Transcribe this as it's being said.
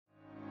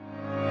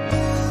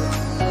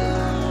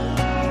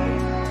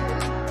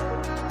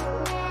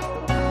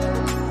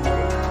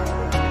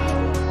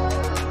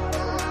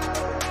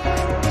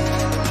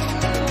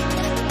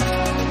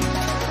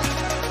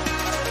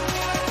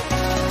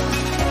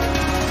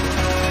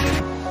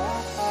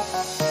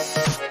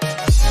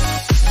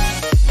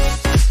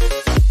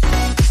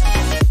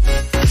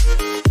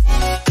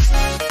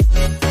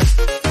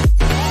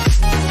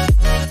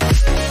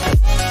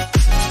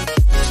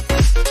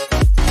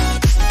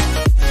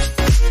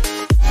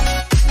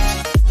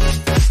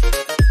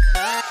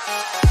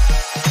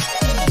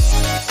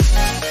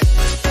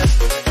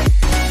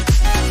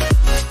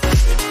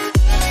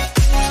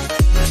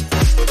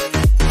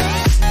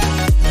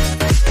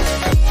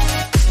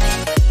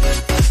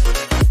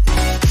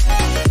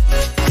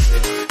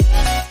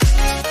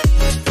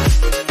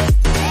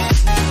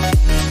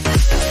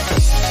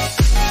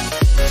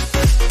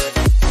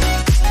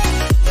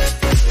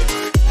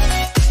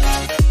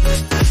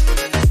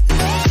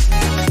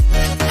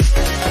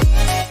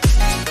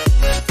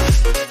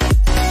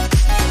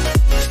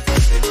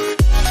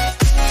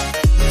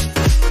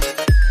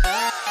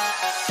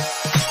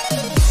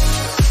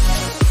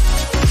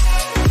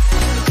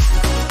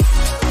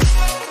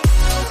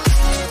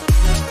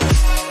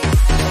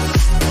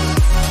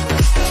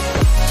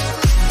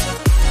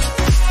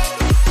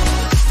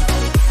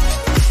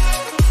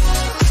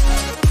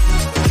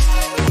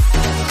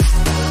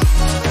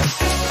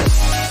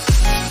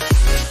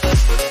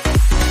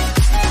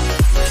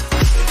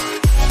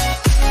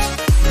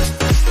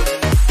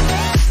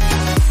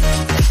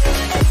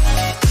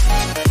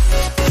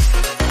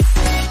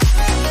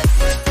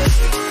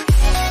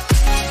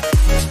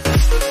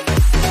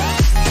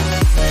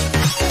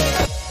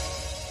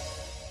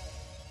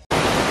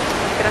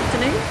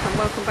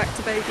welcome back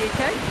to Bohemia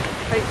UK.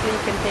 Hopefully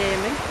you can hear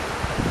me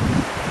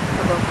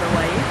above the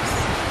waves.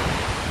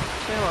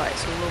 You know what,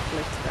 it's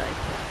lovely today.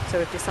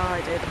 So we've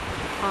decided,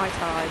 high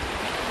tide,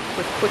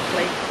 we've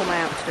quickly come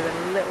out to do a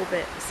little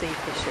bit of sea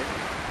fishing.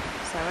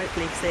 So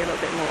hopefully you can see a little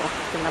bit more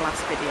than the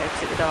last video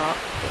because it was dark,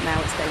 but now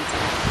it's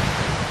daytime.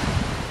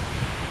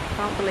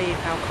 Can't believe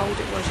how cold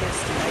it was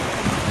yesterday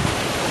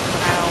and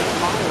how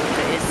mild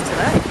it is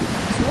today.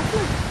 It's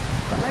lovely.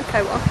 Got no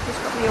coat on, just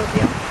got my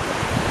hoodie on,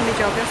 and my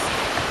joggers.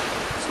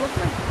 It's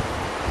lovely.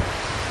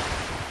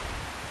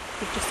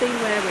 We've just seen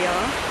where we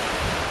are,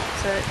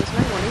 so there's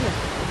no one here.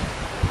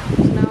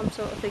 So now I'm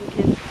sort of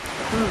thinking,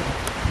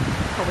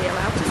 are we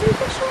allowed to see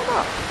fish or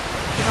not?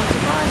 Because I'm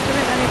surprised there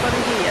isn't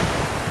anybody here.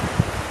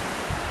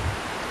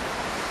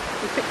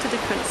 We picked a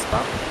different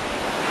spot.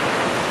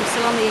 We're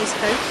still on the east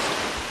coast,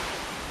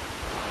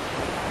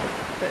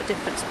 but a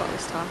different spot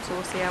this time, so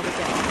we'll see how we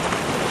get on.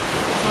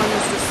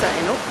 Simon's just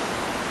setting up.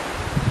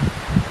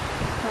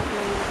 Can't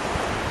believe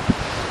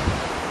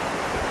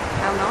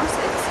how nice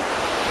it is.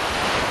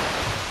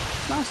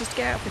 It's nice just to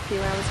get out for a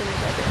few hours and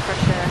get a bit of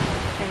fresh air,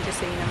 change of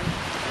scenery.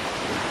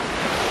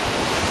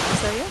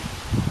 So yeah,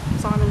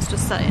 Simon's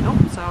just setting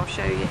up, so I'll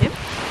show you him.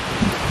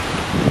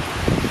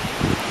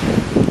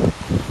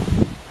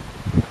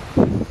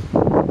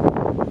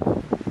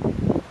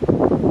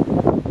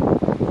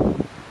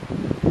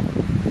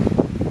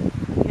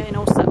 Getting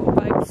all set up,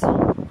 boats.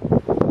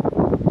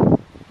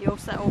 You're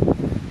set up,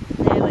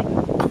 nearly.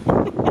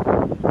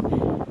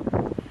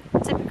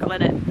 Typical,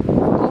 innit?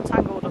 All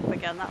tangled up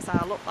again, that's how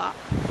I look that.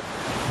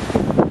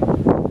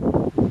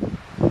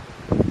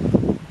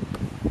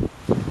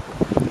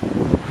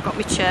 Got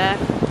my chair,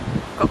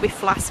 got my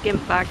flask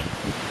imp bag.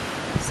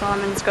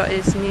 Simon's got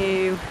his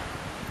new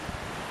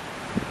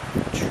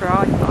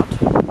tripod.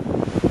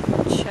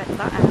 Check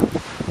that out.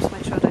 Just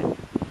make sure I don't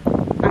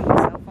hang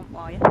myself on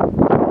wire.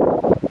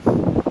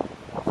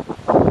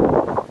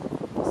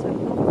 So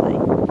lovely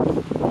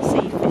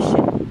sea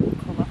fishing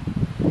colour.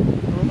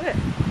 Love it.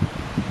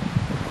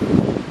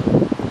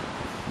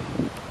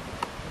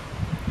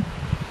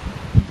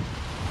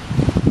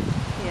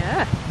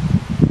 Yeah.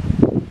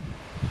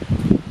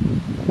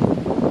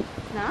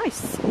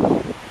 Nice.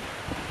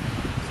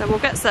 So we'll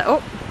get set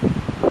up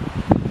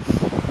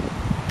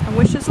and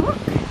wish us luck.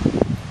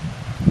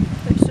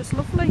 It's just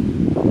lovely.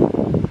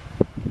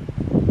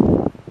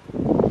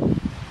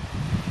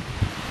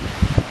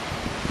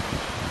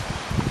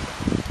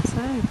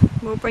 So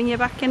we'll bring you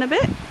back in a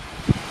bit.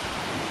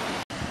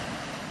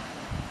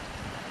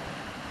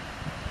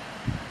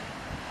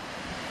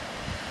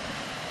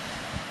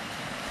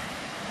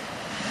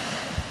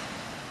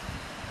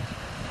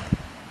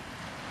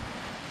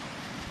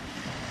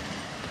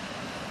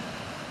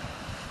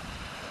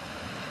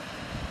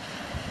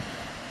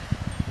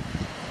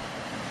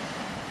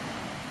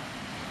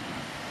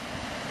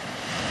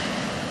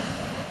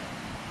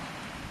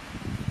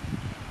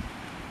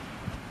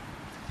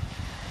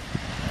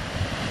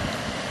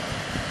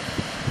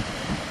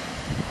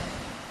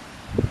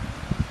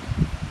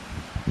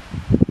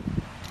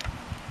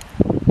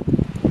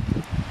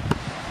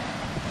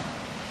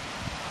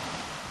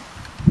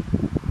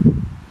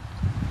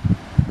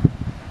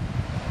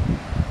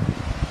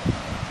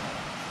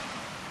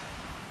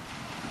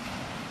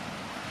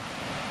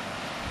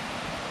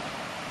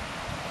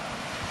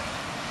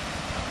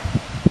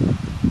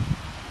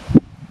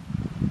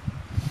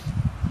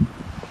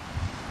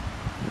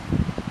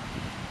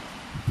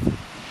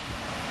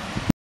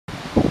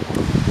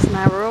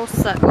 Now we're all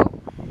set up.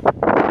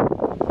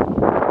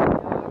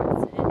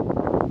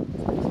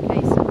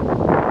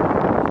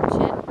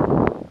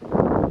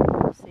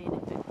 Seeing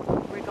if it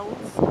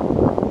wriggles.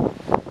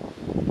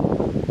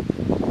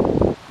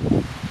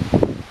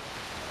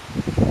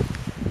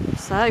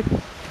 So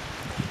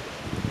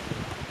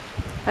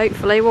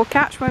hopefully we'll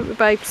catch, won't we,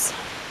 babes?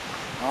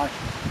 Aye.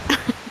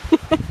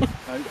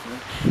 Hopefully.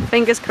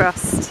 Fingers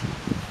crossed.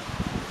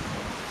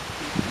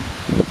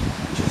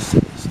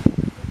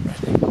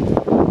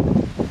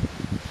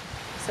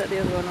 Set the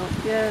other one up,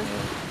 yeah.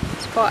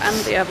 It's quite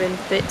handy having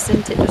bits,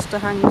 isn't it, just to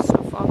hang your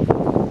stuff on.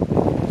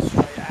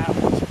 Straight out,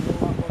 pull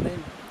that one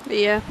in.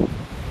 Yeah.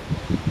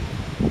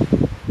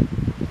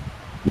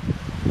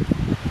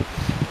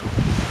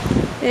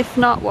 If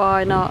not,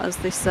 why not, as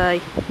they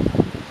say.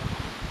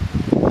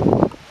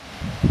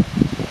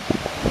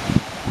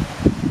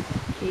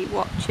 Keep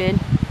watching.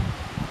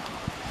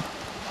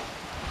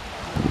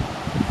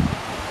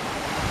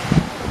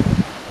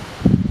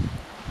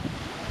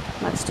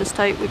 Let's just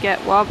hope we get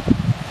one.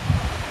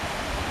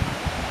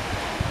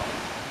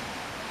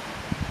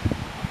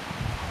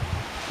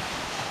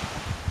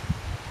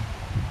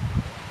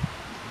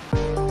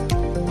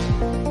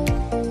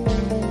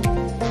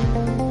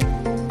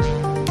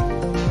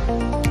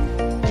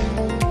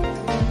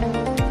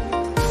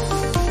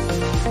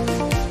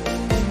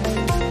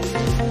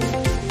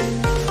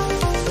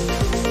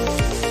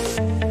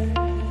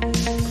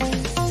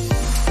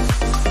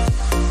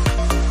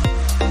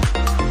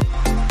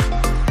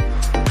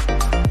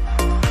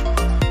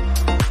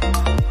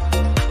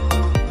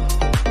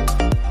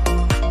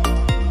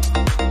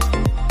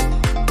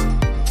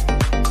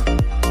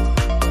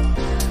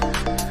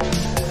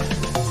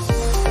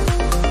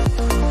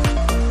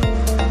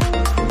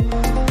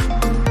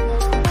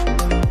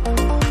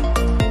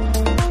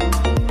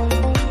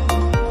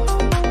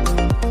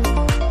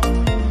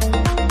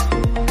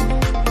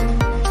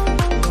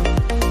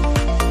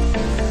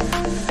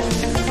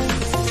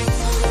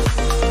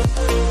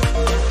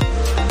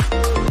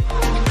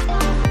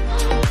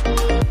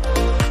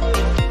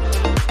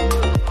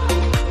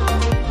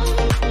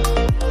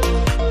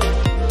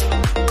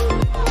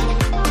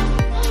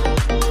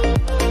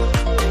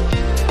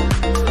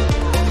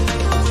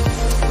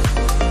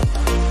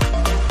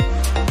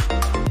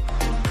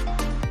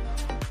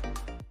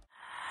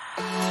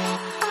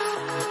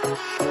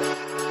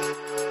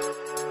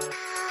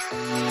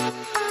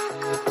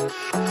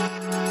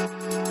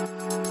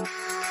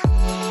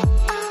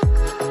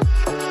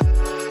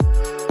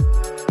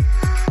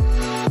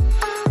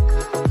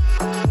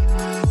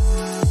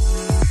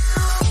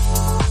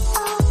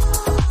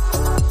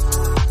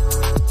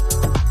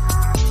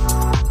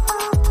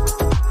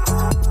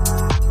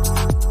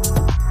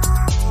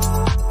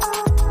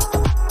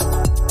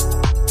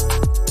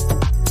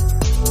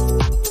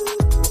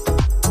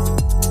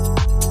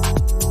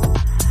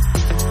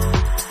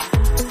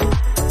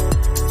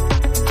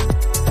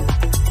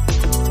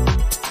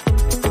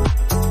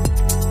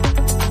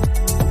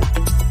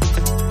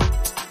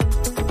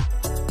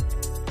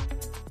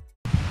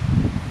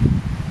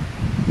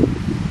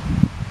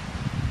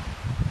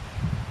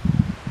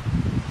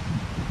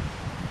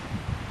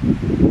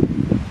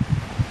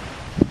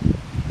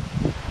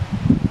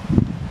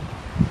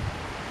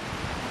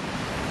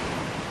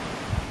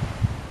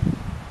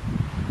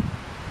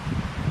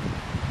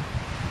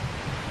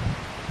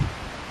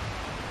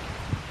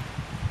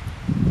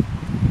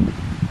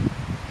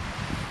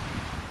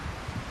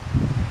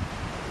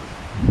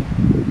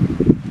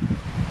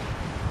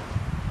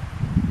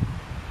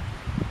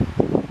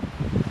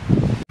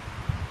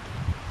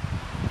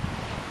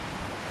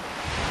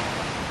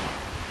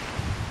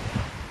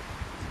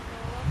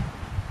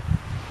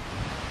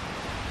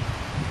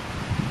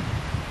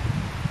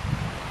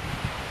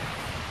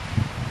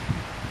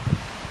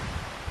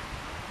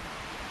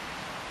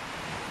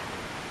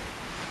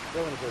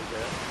 Don't want to go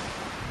there.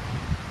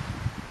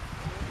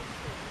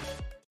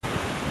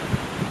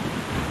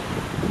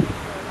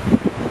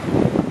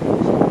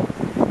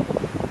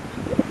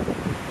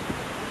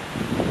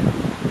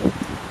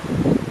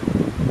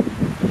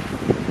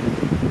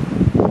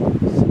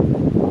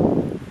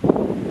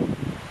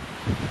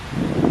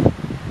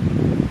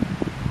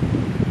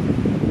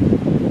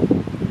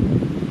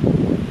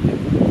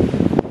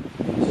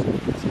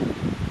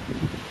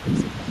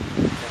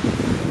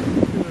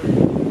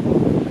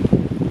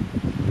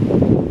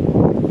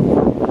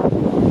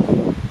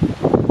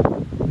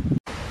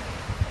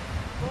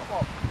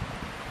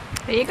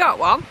 You got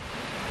one?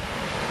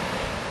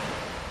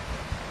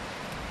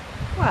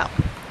 Well,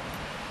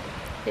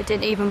 it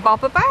didn't even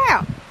bob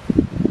about.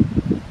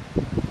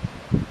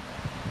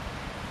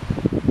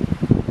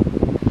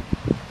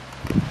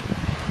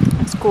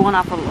 Let's go and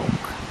have a look.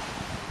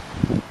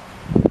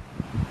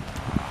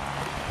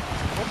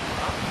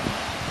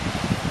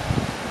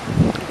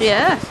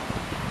 Yeah.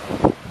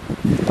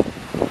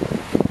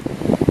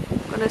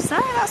 I'm gonna say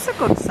that's a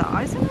good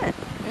size, isn't it?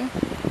 Yeah.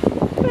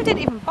 But it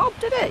didn't even bob,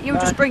 did it? You were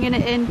just bringing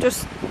it in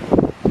just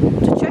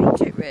to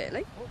change it,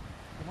 really.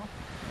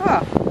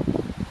 Oh.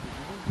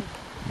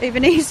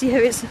 Even easier,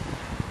 it's...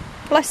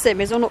 Bless him,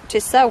 he's unhooked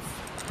himself.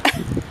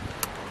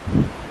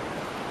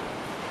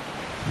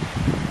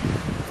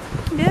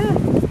 Yeah,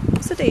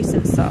 it's a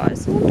decent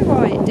size. I wonder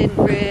why it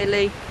didn't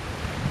really,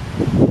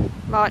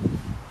 like,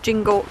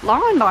 jingle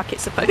line like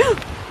it's supposed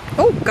to.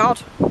 Oh, God.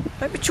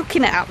 Don't be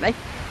chucking it at me.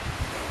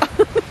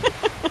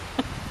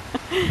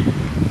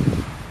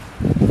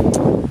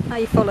 Now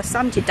you're full of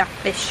sand, you daft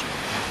fish.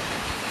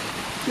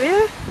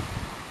 Yeah.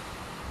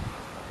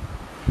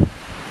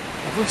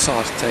 A good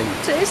sized ting.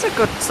 It is a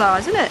good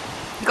size, isn't it?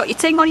 You got your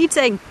ting on your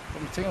ting.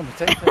 Got my ting on my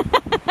ting.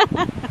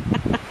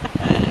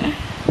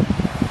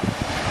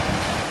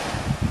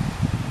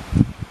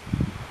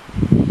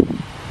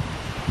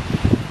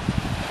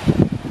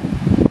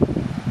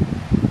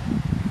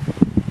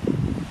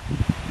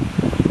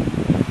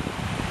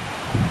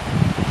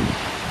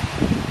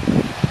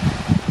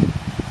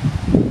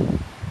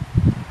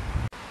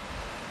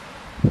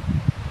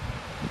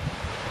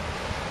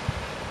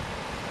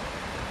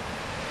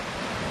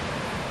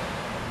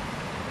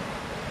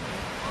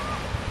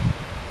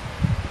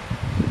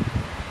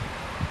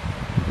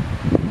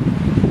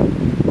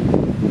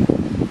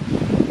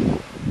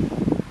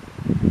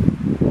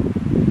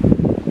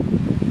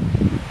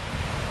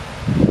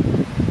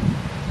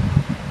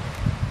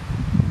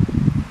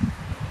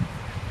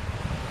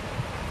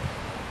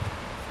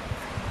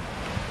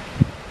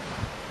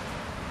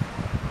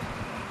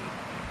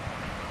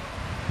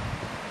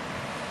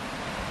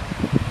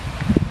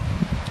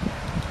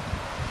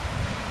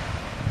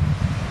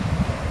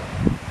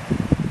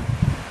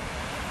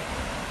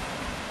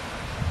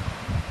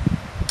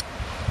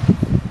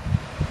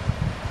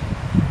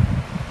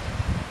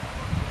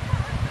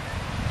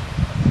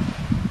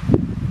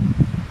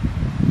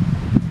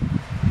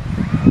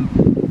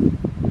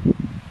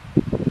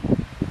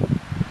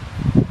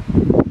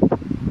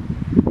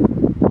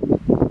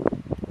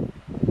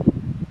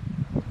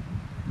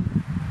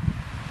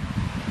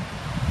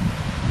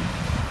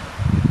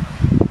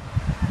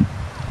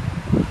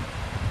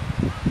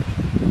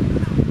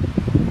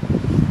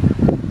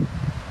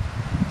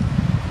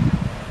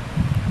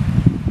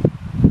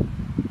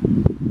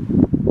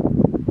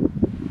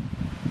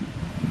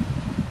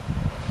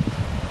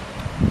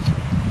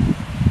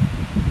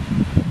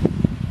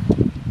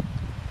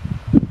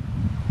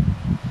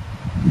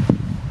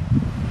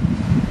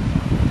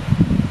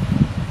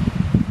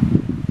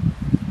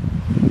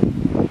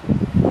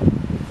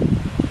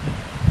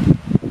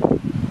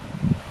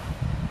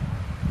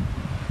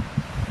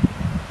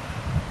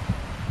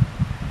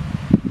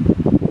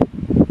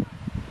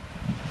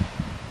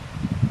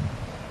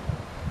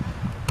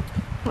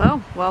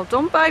 Well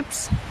done,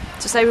 babes.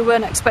 To say we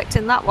weren't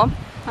expecting that one.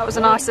 That was a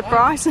nice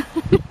surprise.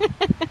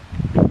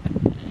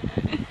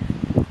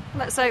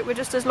 Let's hope we're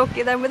just as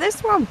lucky then with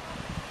this one.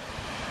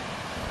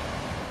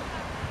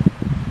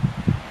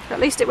 At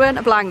least it weren't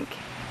a blank.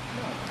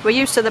 We're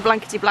used to the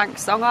blankety blank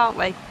song, aren't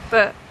we?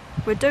 But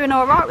we're doing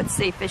alright with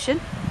sea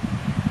fishing.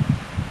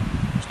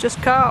 It's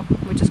just carp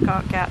we just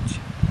can't catch.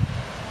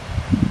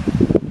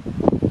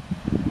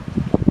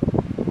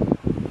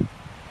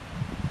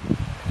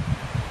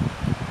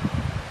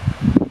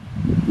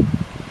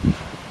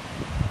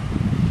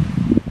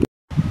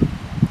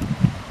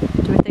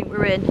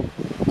 doing?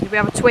 Did we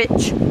have a twitch?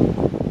 Does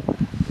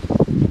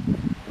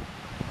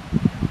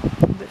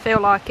it feel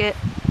like it?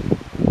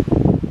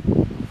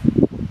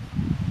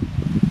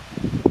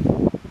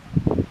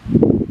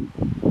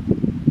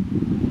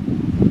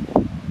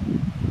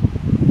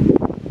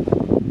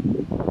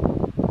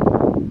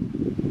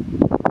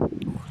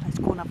 Let's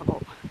go and have a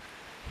look.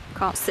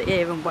 Can't sit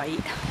here and wait.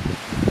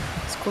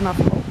 Let's go and have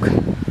a look.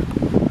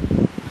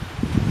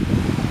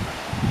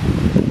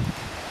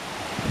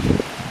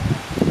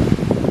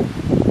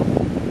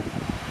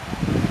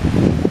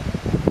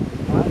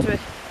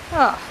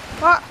 Oh,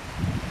 what?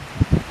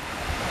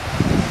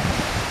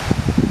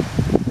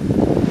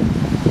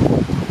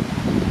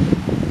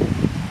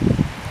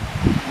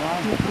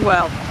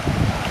 Well,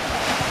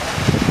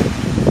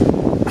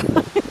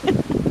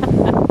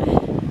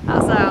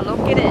 that's our look,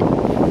 isn't it?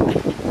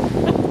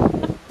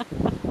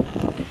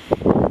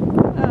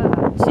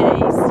 Oh,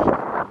 jeez.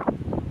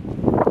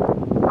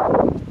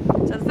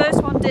 So the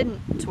first one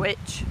didn't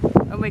twitch,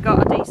 and we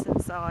got a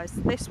decent size.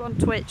 This one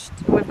twitched,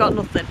 and we've got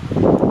nothing.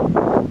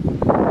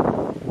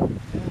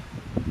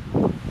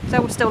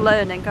 So we're still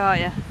learning,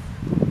 can't you?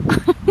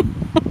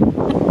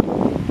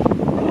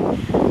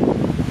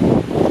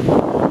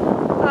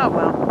 Oh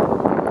well,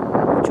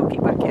 chuck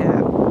it back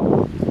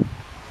out.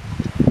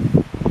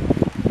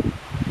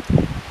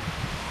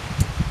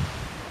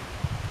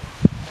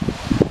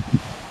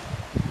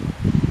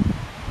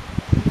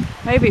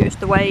 Maybe it was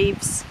the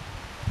waves.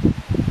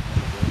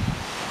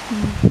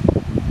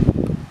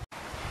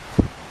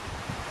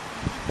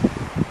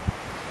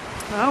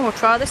 Well, we'll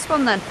try this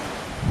one then.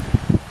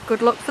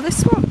 Good luck for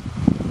this one.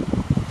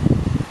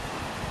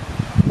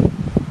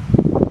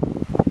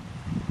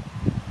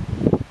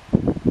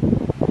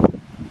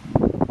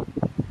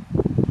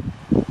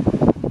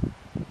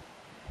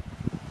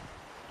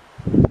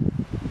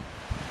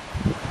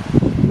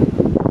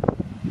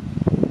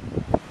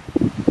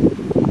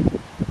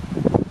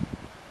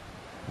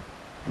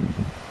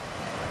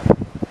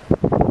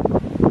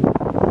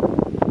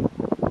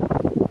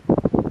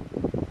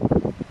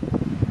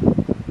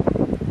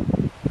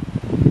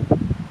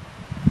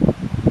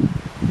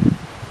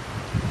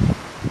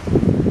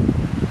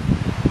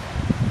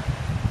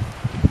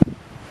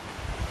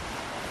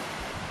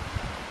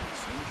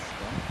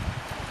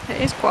 It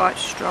is quite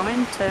strong,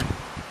 isn't it?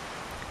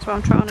 So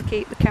I'm trying to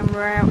keep the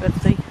camera out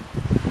of the,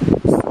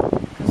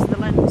 because the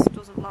lens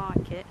doesn't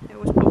like it. It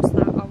always puts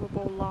that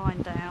horrible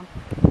line down.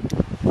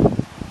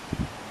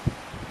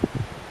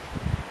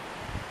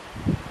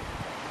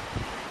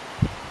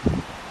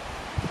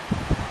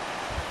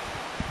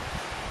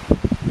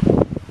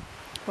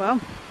 Well,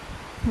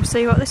 we'll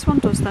see what this one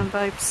does then,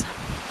 babes.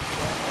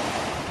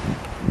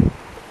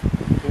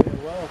 Give it a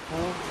whirl,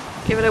 Pearl.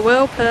 Give it a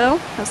whirl,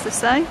 Pearl, as they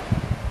say.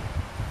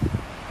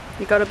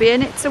 You got to be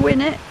in it to win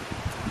it.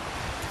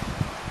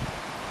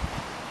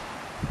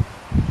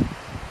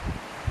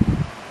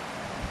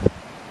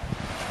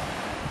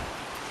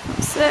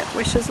 That's it.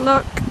 Wish us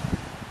luck.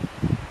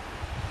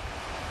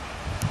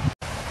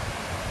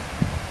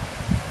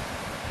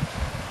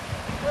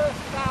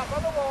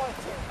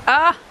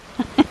 Ah!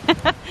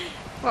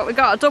 What, we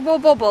got a double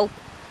bubble?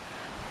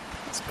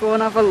 Let's go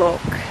and have a look.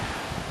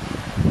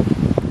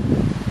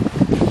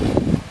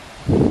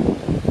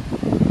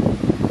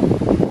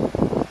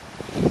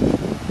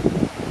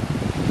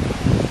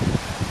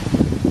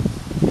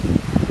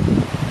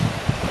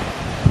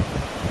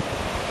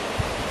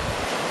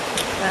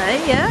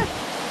 Yeah.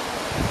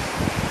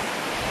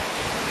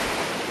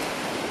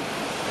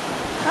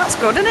 That's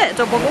good, isn't it?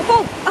 Double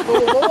bubble.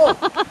 Double bubble.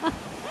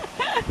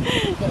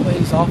 Get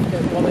these off,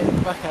 get one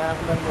in, back out,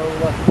 and then roll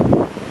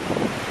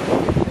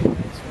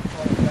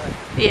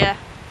Yeah.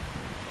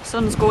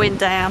 Sun's going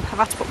down. I've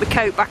had to put my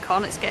coat back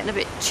on. It's getting a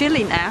bit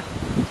chilly now.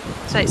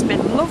 So it's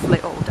been lovely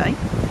all day.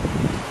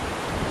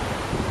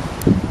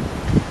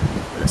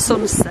 The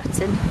sun's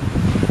setting.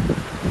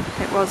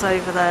 It was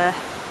over there.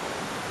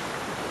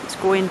 It's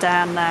going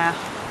down now.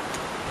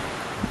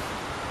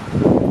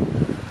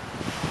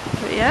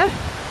 But yeah,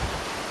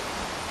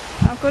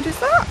 how good is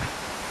that?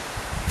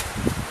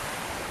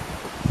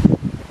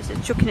 Is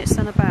it chucking its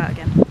son about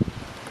again?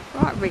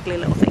 Right wriggly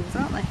little things,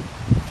 aren't they?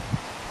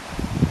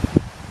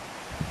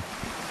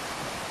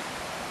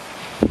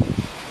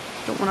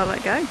 Don't want to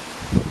let go.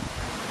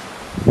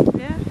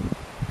 Yeah,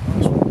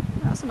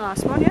 that's a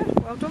nice one, yeah.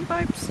 Well done,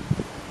 babes.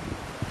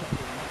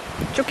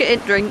 Chuck it in,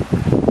 drink.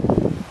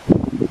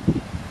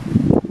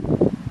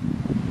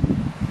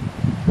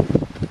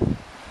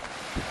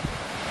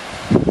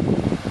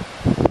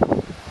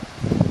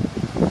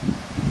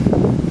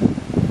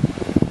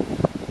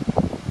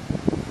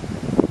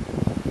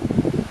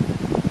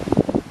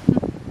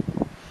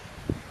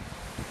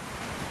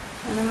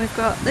 And then we've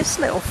got this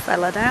little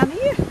fella down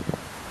here.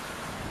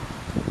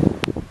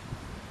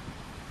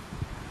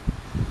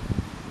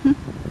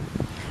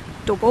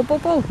 Double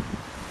bubble.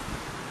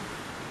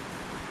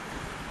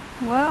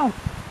 Wow.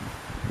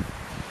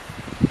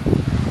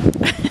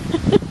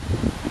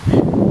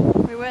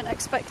 We weren't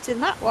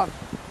expecting that one.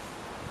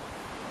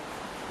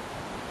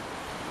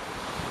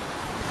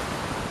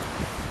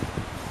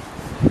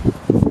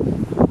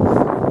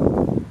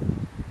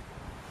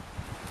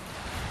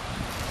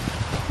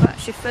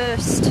 what's your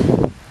first?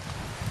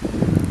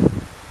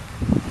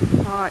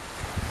 Right.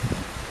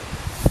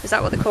 Is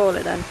that what they call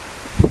it then?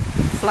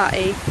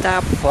 Flatty,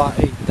 dab.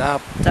 Flatty,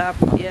 dab. Dab,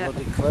 I've yeah.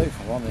 bloody clue,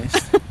 if I'm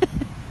honest.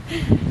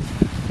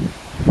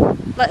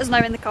 Let us know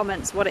in the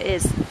comments what it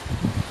is.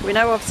 We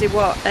know obviously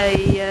what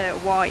a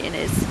whiting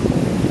is.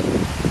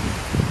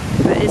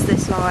 But is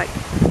this like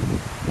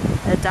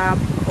a dab,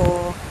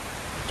 or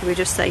do we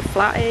just say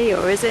flatty,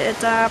 or is it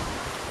a dab?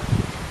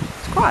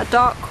 It's quite a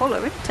dark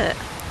colour, isn't it?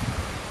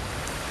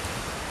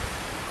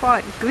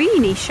 Quite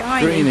greeny,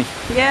 shiny. Greeny.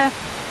 Yeah.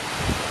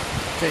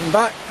 Getting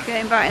back.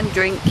 Getting back in the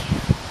drink.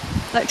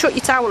 Don't chuck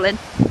your towel in.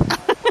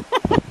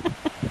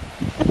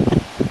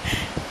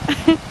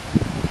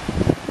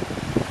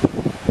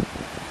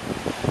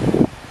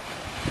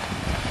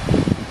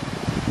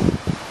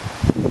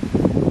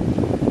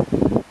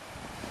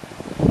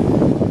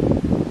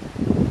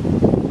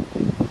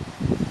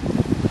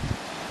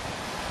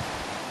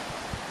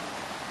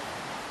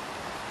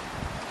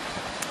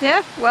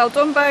 Yeah, well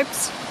done,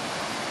 Bobes.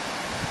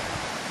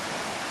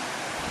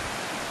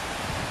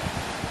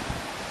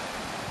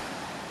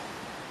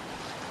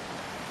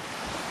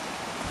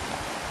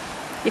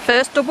 Your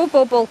first double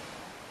bubble.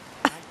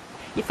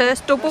 Your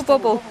first double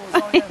bubble.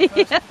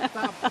 Yeah.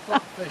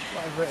 Flatfish,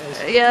 whatever it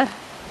is. Yeah.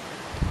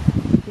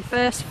 Your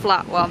first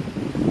flat one.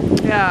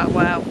 Yeah,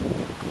 well.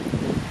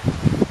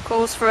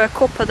 Calls for a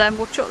cuppa then.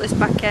 We'll chuck this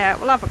back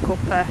out. We'll have a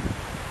cuppa.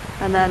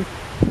 And then,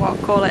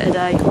 what, call it a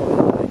day.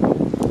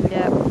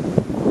 Yeah.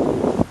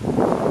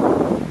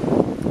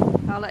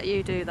 I'll let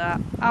you do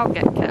that. I'll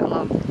get kettle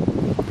on. And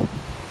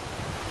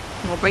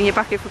we'll bring you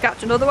back if we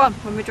catch another one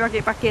when we drag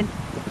it back in.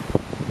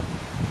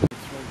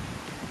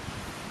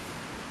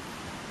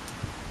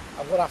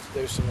 I'm going to have to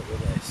do something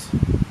with this.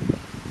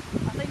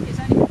 I think it's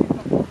only because you've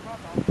got one rod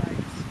on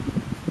those.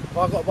 Have I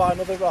got to buy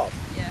another rod?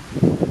 Yeah. I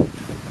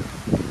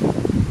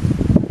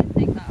didn't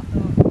think that. I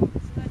thought, well,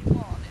 it's only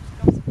one, it's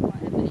got some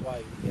quite heavy.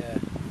 Wait, yeah.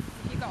 If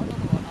you've got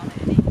another one on it,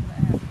 it needs a bit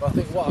heavy. But I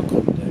think what I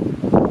could do,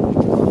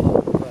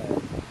 there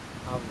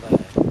and there.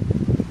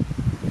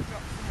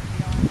 Drop something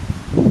behind.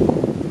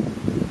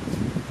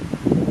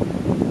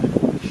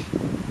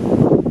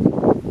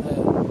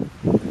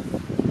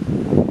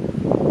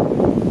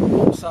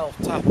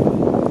 Self-tapping,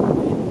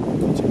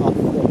 cut it off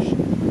flush,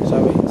 so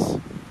it's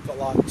got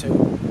like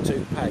two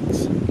pegs,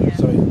 Yeah.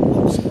 so it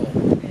locks it up.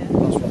 Yeah.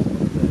 That's what I'm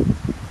going to do.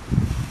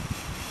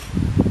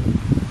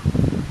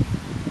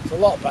 It's a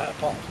lot better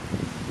pod.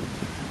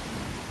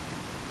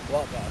 A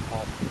lot better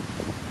pod.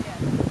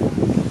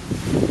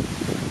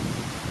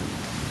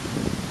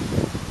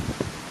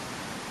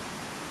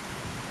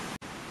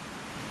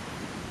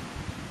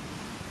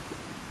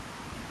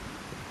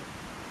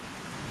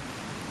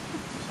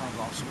 Sounds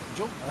like something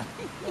jump there.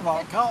 They're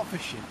like carp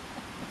fishing. I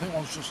think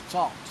one's just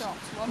tops.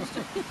 Tops, one's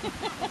just...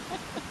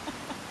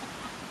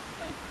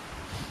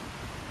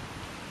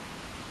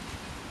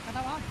 I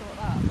know, I thought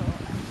that. I thought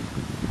it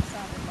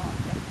sounded like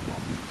a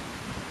one.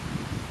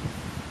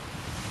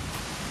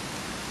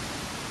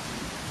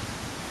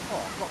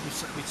 Oh, I've got my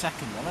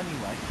second one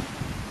anyway.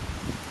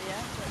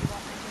 Yeah, so you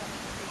want me to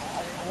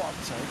What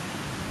I'd say,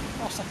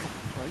 I'll second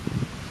three.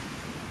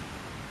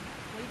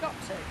 Well, you got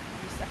two.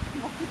 Your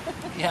second one.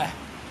 Yeah.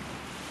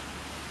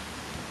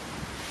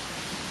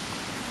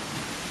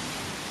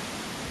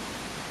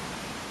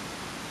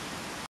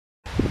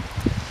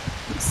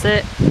 That's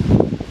it.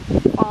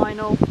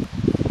 Final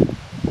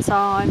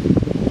time.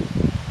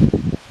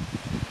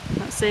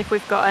 Let's see if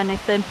we've got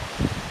anything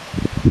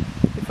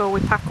before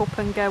we pack up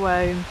and go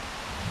home.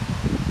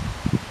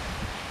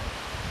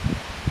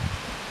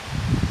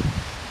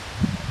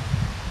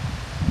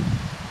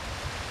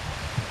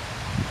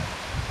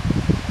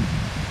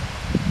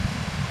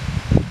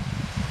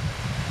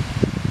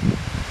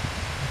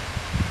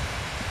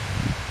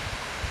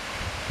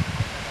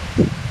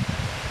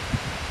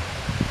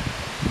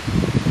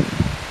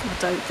 I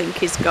don't think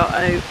he's got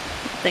out. I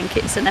think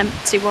it's an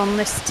empty one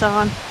this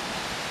time.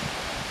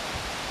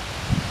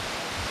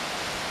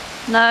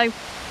 No.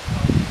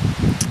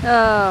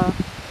 Oh,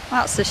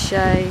 that's a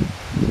shame.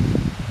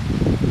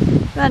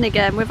 Then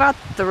again, we've had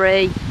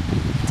three,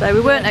 so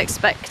we weren't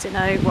expecting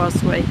out,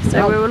 was we?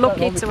 So we were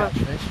lucky to have...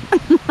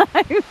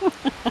 No.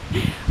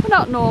 We're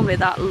not normally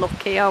that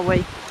lucky, are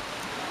we?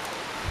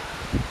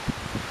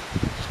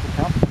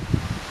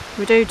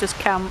 We do just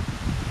camp.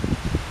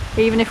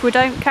 Even if we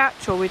don't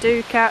catch, or we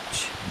do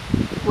catch,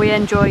 we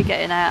enjoy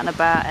getting out and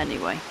about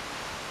anyway.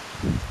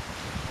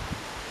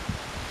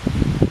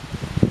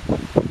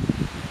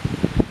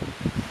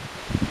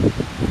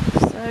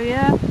 So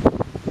yeah.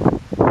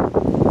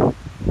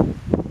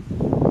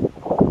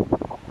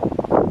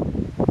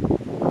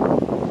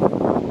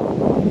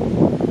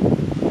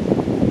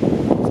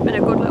 It's been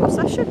a good little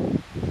session.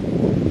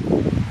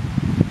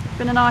 It's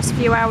been a nice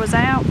few hours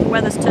out. The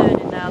weather's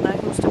turning now though,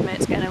 must admit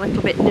it's getting a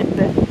little bit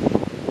nippy.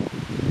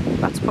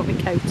 About to put my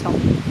coat on.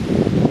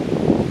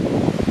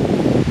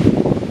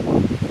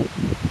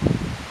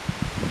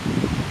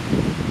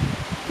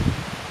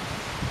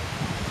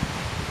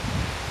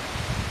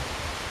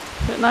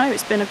 But no,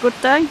 it's been a good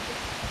day.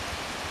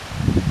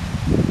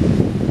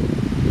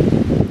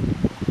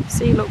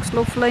 She looks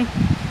lovely.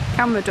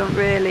 Camera don't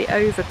really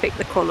overpick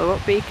the colour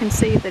up, but you can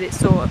see that it's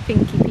sort of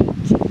pinky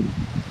peachy.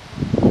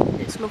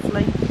 It's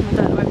lovely. I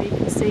don't know whether you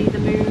can see the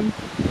moon.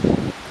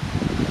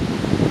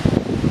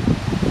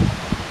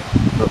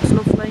 Looks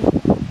lovely.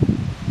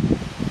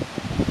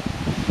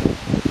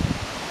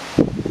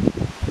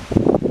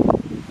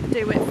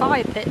 Do it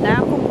fire pit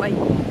now, couldn't we?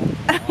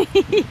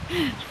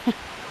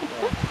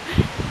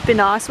 Be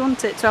nice,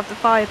 wouldn't it, to have the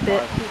fire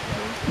pit?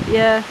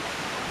 Yeah.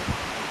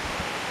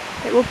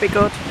 It would be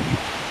good.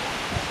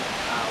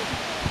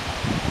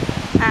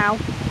 Ow.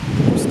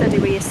 Steady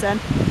with your son.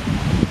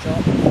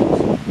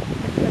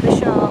 Very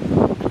sharp.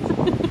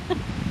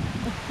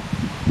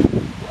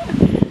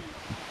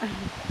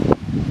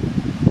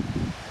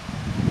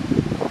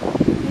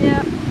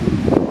 Yeah.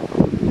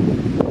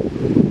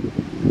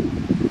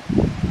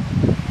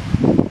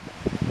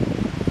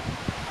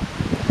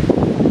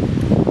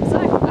 So,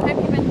 I hope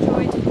you've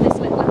enjoyed this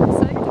little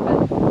episode of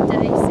a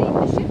day sea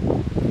fishing.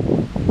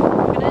 I'm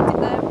going to end it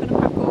there, I'm going to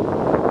pack up.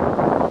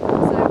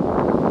 So,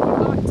 if you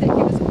liked it,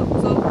 give us a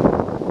thumbs up,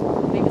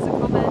 leave us a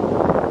comment,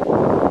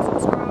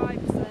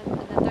 subscribe, and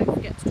then don't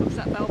forget to touch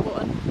that bell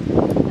button.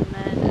 And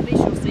then at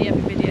least you'll see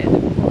every video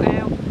that we put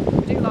out.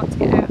 We do like to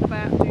get out and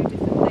about and do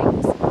different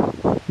things.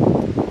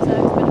 So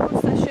it's been a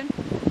good session.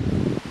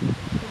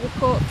 We've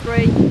caught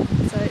 3,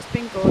 so it's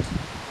been good.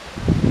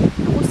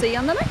 And we'll see you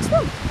on the next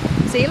one.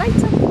 See you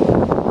later.